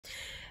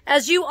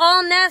As you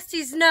all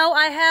nasties know,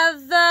 I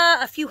have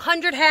a few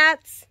hundred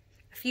hats,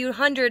 a few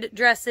hundred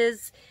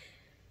dresses,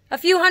 a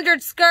few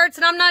hundred skirts,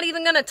 and I'm not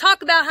even going to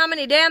talk about how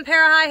many damn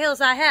pair of high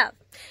heels I have.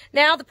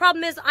 Now, the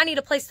problem is I need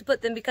a place to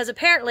put them because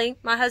apparently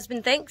my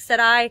husband thinks that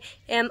I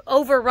am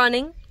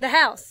overrunning the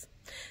house.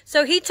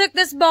 So he took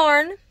this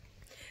barn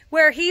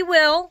where he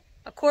will,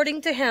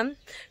 according to him,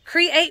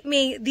 create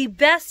me the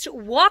best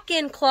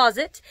walk-in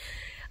closet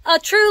a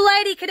true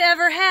lady could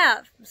ever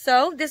have.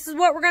 So this is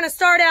what we're going to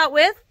start out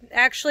with.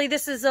 Actually,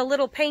 this is a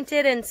little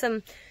painted and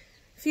some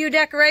few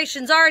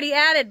decorations already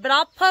added, but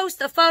I'll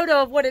post a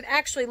photo of what it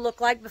actually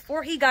looked like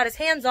before he got his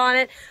hands on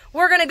it.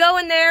 We're going to go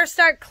in there,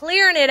 start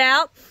clearing it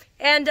out,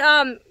 and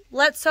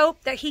let's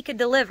hope that he could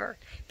deliver,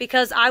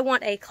 because I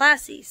want a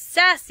classy,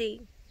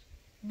 sassy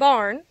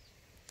barn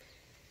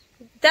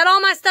that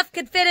all my stuff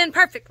could fit in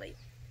perfectly.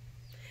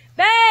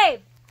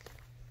 Babe!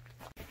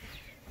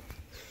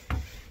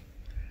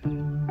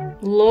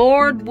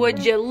 Lord,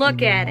 would you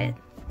look at it.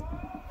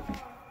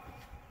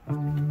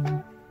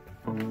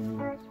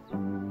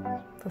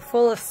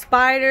 Full of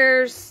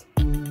spiders,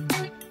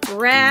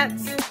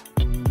 rats,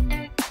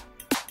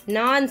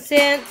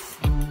 nonsense.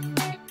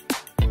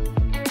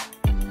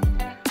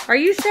 Are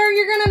you sure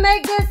you're gonna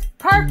make this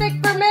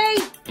perfect for me?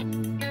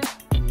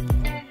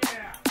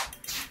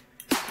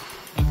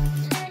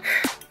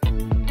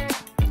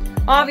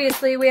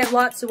 Obviously, we have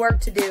lots of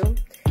work to do.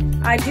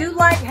 I do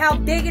like how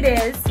big it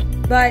is,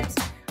 but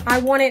I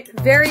want it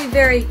very,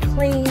 very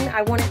clean.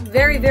 I want it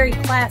very, very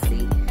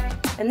classy.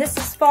 And this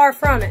is far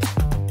from it.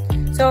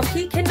 So if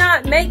he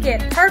cannot make it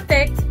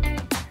perfect,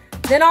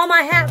 then all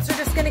my hats are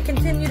just going to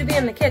continue to be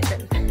in the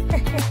kitchen.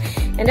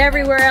 And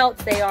everywhere else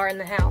they are in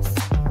the house.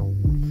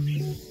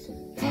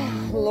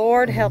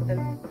 Lord help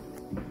him.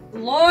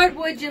 Lord,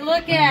 would you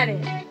look at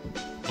it.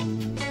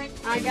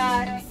 I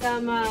got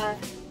some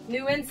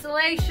new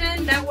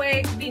insulation. That way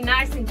it can be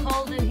nice and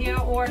cold in here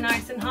or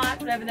nice and hot,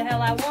 whatever the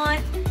hell I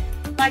want.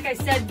 Like I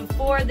said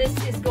before, this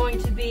is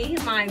going to be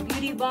my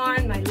beauty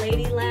barn, my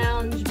lady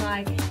lounge,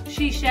 my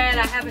she shed.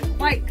 I haven't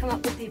quite come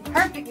up with the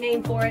perfect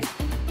name for it.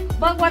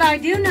 But what I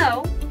do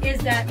know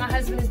is that my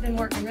husband has been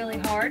working really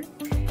hard,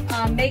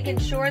 making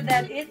sure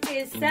that it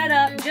is set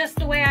up just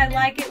the way I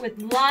like it, with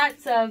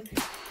lots of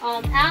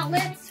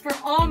outlets for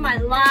all my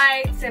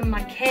lights and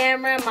my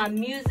camera, my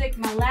music,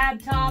 my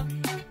laptop,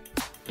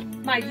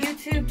 my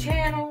YouTube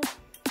channel.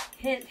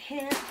 Hint,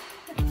 hint.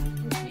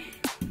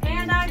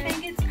 And I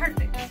think it's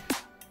perfect.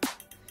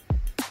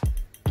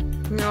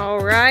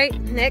 Alright,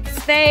 next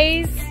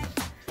phase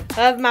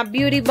of my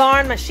beauty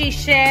barn, my she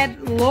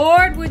shed.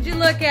 Lord, would you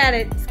look at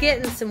it. It's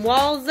getting some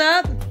walls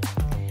up.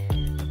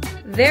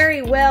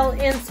 Very well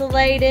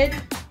insulated,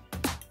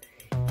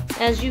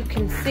 as you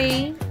can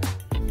see.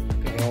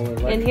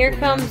 And here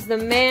comes the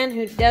man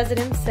who does it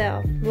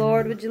himself.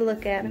 Lord, would you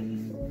look at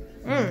him.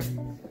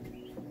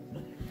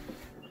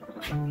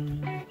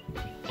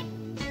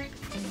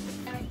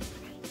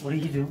 What are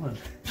you doing?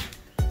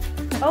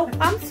 Oh,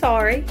 I'm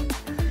sorry.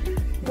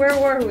 Where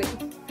were we?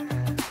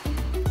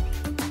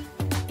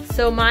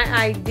 So my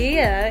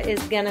idea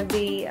is going to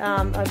be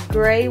a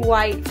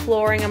gray-white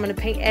flooring. I'm going to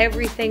paint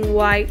everything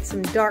white,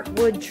 some dark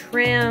wood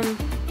trim,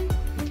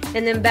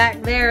 and then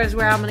back there is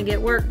where I'm going to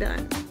get work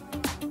done.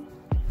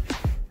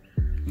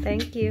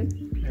 Thank you.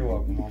 You're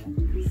welcome,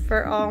 Mama.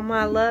 For all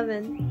my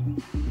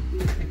loving.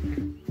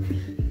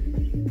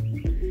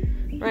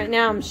 Right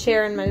now I'm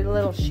sharing my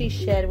little she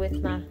shed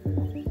with my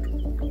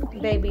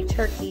baby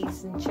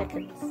turkeys and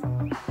chickens.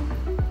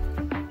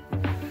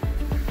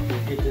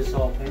 Get this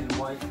all painted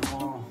white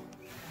tomorrow.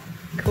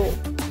 Cool.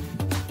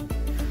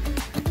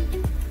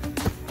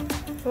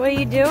 What are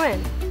you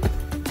doing?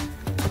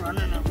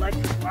 Running an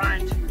electric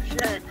line to your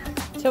shed.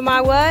 To my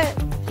what?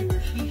 To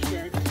your she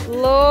shed.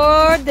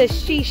 Lord, the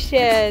she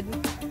shed.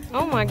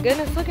 Oh my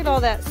goodness, look at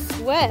all that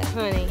sweat,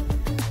 honey.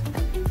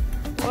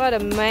 What a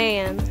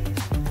man.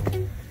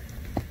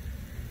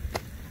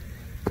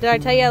 Did I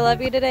tell you I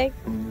love you today?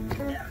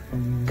 Yeah.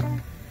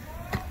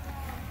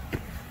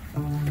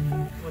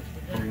 What's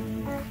for dinner?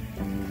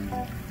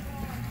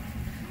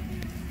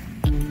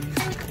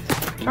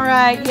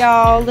 Alright,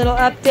 y'all, little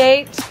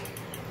update.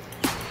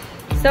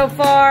 So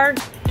far,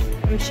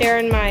 I'm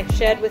sharing my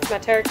shed with my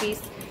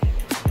turkeys.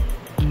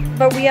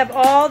 But we have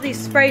all these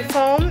spray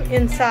foam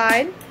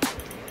inside.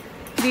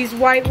 These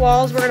white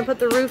walls, we're going to put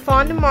the roof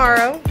on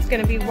tomorrow. It's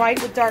going to be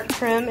white with dark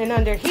trim. And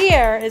under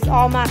here is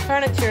all my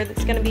furniture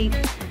that's going to be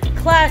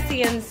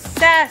classy and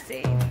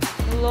sassy.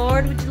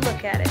 Lord, would you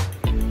look at it.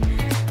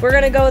 We're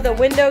going to go with the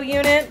window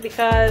unit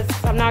because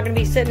I'm not going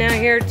to be sitting out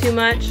here too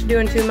much,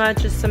 doing too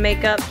much, just some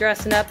makeup,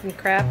 dressing up and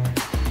crap.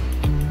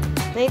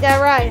 Ain't that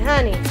right,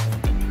 honey?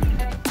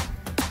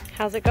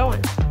 How's it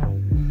going?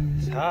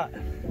 It's hot.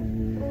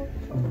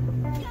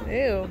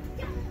 Ew.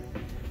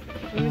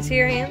 Let me see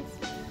your hands.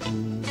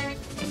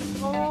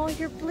 Oh,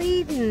 you're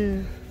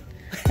bleeding.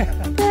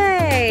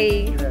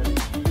 Hey.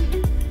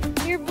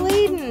 You're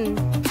bleeding.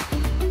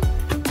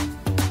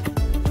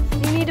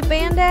 You need a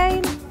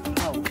Band-Aid?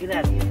 No, get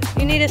out of here.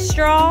 You need a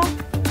straw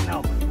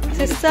No.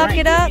 to suck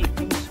it up? Give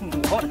me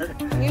some water.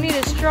 You You need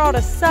a straw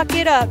to suck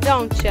it up,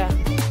 don't you?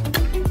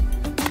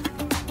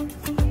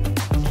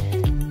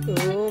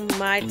 Ooh,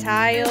 my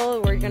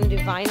tile. We're gonna do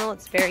vinyl.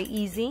 It's very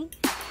easy.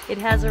 It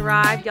has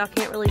arrived. Y'all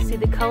can't really see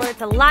the color. It's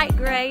a light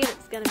gray and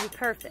it's gonna be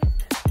perfect.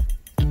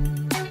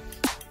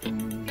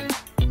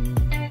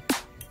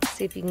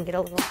 See if you can get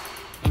a little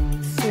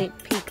sneak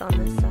peek on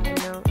this side.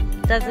 No,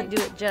 it doesn't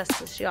do it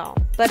justice, y'all.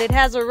 But it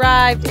has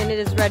arrived and it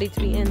is ready to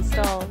be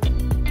installed.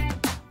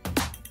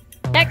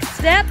 Next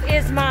step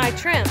is my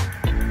trim.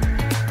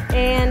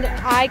 And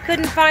I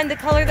couldn't find the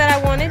color that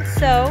I wanted,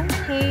 so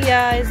he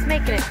is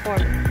making it for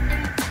me.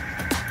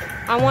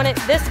 I want it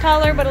this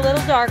color, but a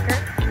little darker.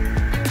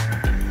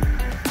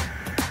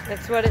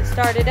 That's what it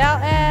started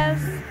out as.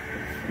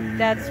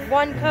 That's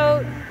one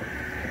coat.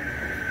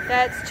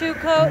 That's 2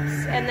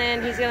 coats, and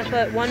then he's gonna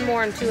put one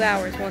more in 2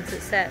 hours once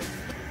it sets.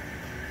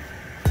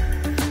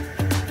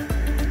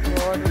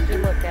 Lord, would you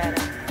look at it.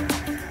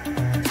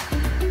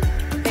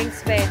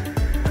 Thanks, babe.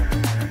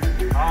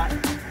 Hot.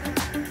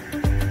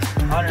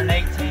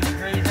 118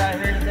 degrees out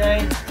here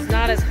today. It's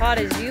not as hot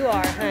as you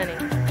are, honey.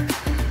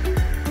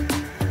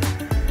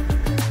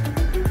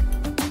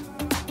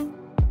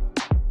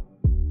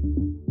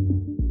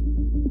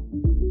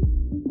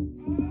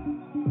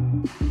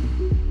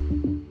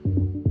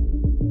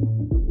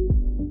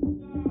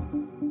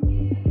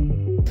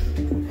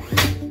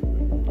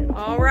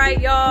 All right,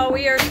 y'all,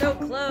 we are so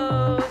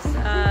close.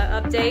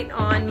 Update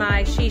on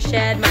my she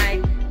shed, my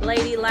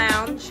lady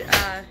lounge.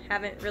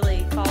 Haven't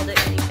really called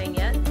it anything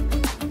yet.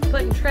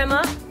 Putting trim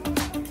up.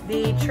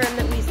 The trim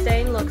that we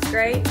stained looks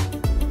great.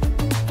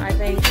 I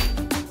think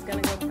it's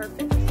gonna go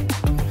perfect.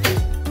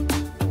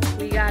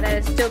 We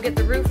gotta still get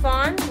the roof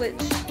on,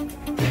 which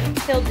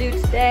he'll do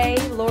today.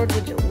 Lord,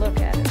 would you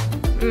look at it.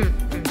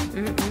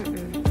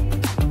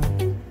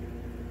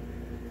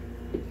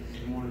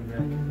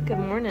 Good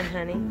morning,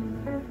 honey.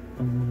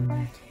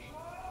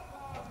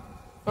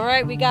 All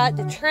right, we got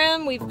the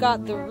trim. We've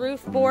got the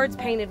roof boards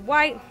painted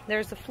white.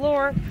 There's the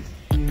floor.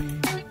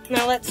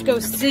 Now let's go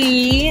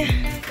see.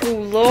 Oh,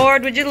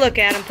 Lord, would you look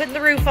at him. Putting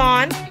the roof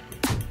on.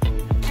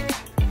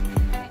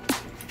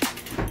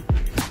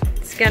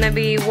 It's gonna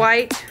be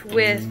white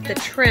with the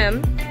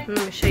trim. Let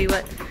me show you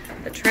what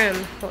the trim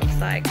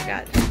looks like.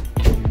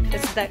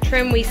 This is that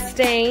trim we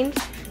stained.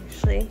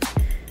 Actually,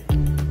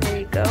 there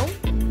you go.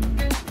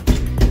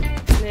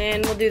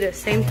 And we'll do the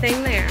same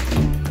thing there.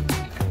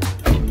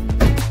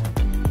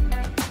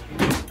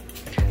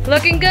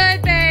 Looking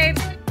good, babe.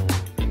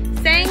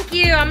 Thank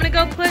you. I'm gonna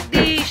go put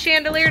the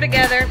chandelier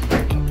together.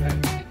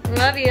 Okay.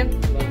 Love you.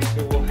 Love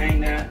you too. We'll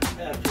hang that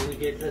after we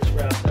get this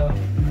wrapped up.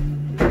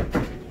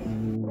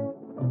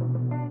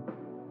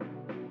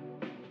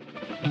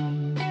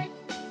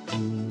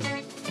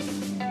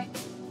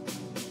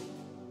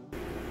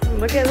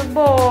 Look at the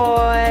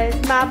boys,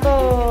 my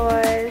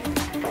boys.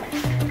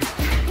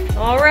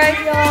 All right,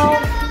 y'all.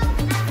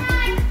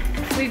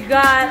 We've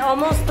got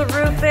almost the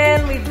roof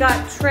in. We've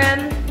got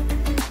trim.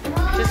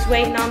 Just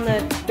waiting on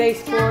the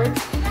baseboards.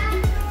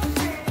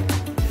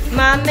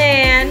 My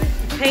man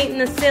painting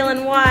the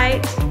ceiling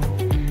white.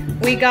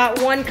 We got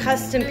one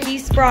custom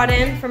piece brought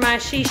in for my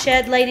she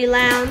shed lady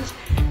lounge.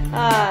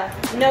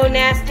 No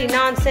nasty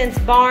nonsense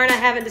barn. I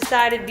haven't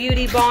decided.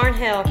 Beauty barn.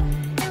 Hell.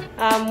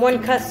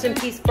 One custom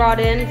piece brought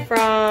in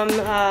from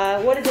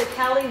what is it?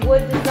 Cali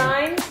Wood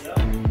Designs.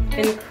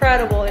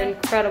 Incredible,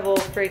 incredible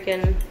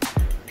freaking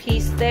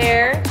piece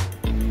there.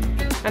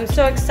 I'm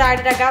so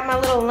excited. I got my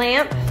little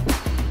lamp.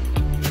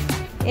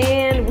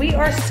 And we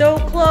are so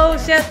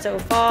close yet so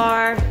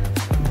far.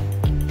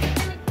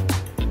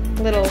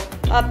 Little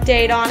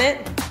update on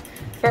it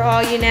for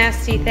all you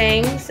nasty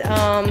things.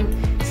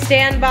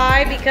 Stand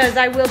by because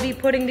I will be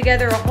putting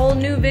together a whole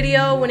new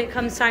video when it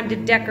comes time to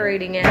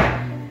decorating it.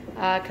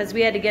 Because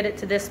we had to get it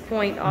to this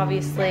point,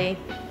 obviously.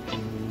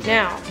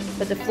 Now,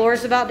 but the floor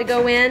is about to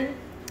go in.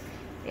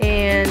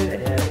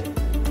 And,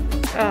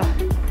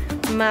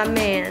 my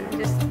man,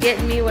 just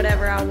getting me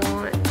whatever I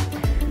want.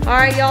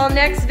 Alright, y'all,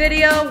 next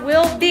video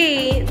will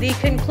be the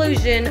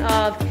conclusion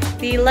of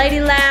the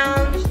lady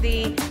lounge,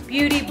 the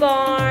beauty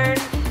barn,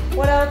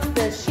 what else?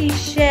 The she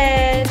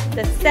shed,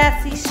 the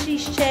sassy she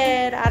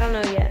shed, I don't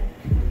know yet.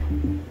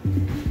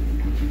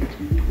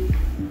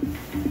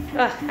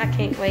 I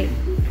can't wait.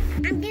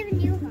 I'm giving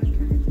you a hard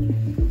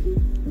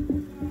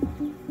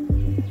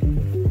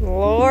time.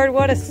 Lord,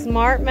 what a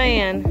smart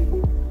man.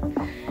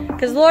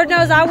 Because Lord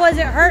knows I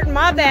wasn't hurting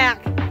my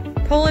back,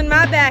 pulling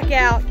my back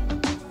out.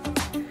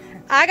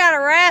 I got a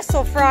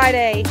wrestle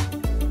Friday.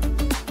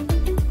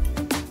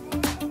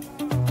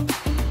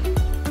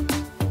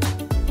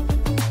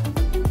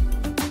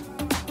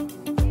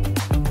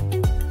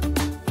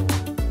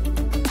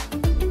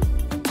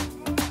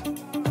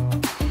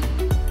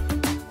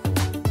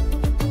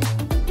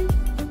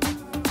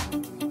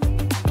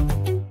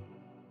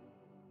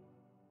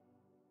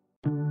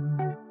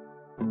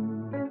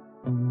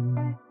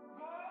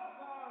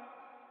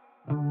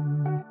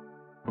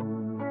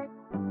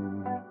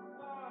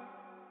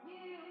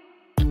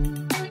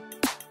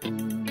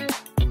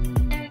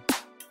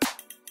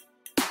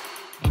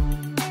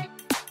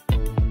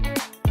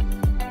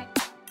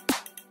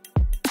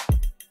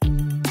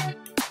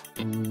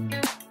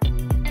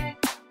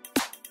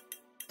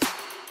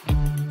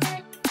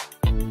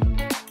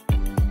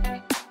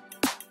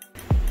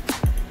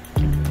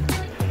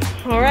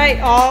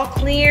 right, all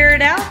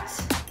cleared out.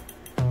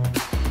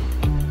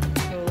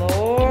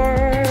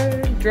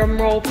 Lord,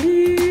 drum roll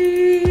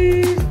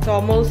please. It's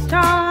almost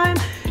time.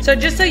 So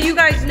just so you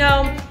guys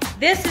know,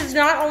 this is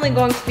not only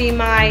going to be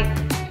my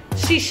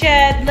she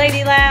shed,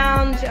 lady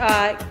lounge,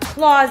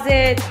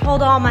 closet,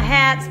 hold all my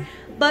hats,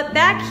 but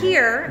back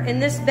here in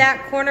this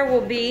back corner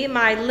will be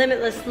my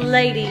Limitless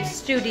Lady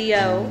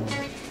studio.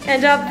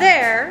 And up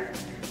there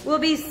will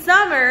be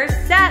Summer's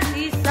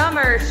Sassy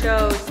Summer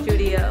Show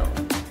studio.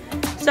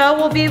 So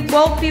we'll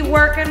both be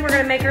working. We're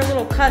gonna make her a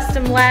little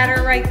custom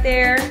ladder right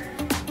there.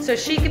 So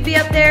she could be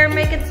up there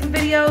making some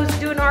videos,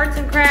 doing arts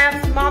and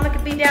crafts. Mama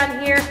could be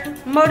down here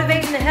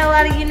motivating the hell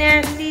out of you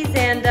nasties,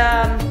 and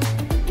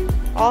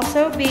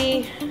also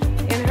be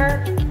in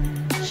her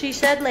She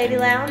Shed Lady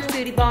Lounge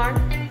Beauty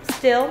Barn.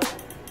 Still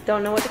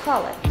don't know what to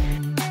call it.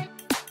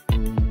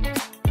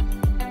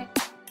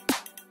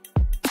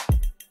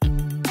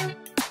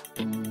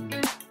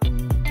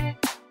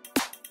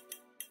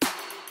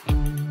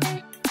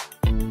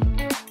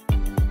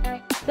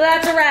 So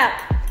that's a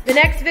wrap. The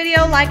next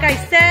video, like I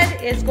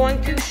said, is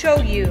going to show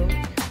you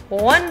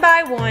one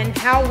by one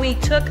how we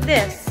took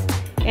this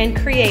and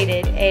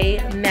created a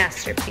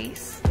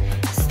masterpiece.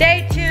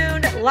 Stay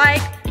tuned,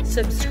 like,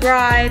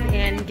 subscribe,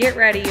 and get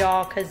ready,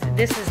 y'all, because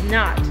this is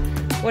not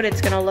what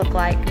it's gonna look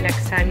like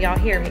next time y'all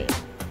hear me.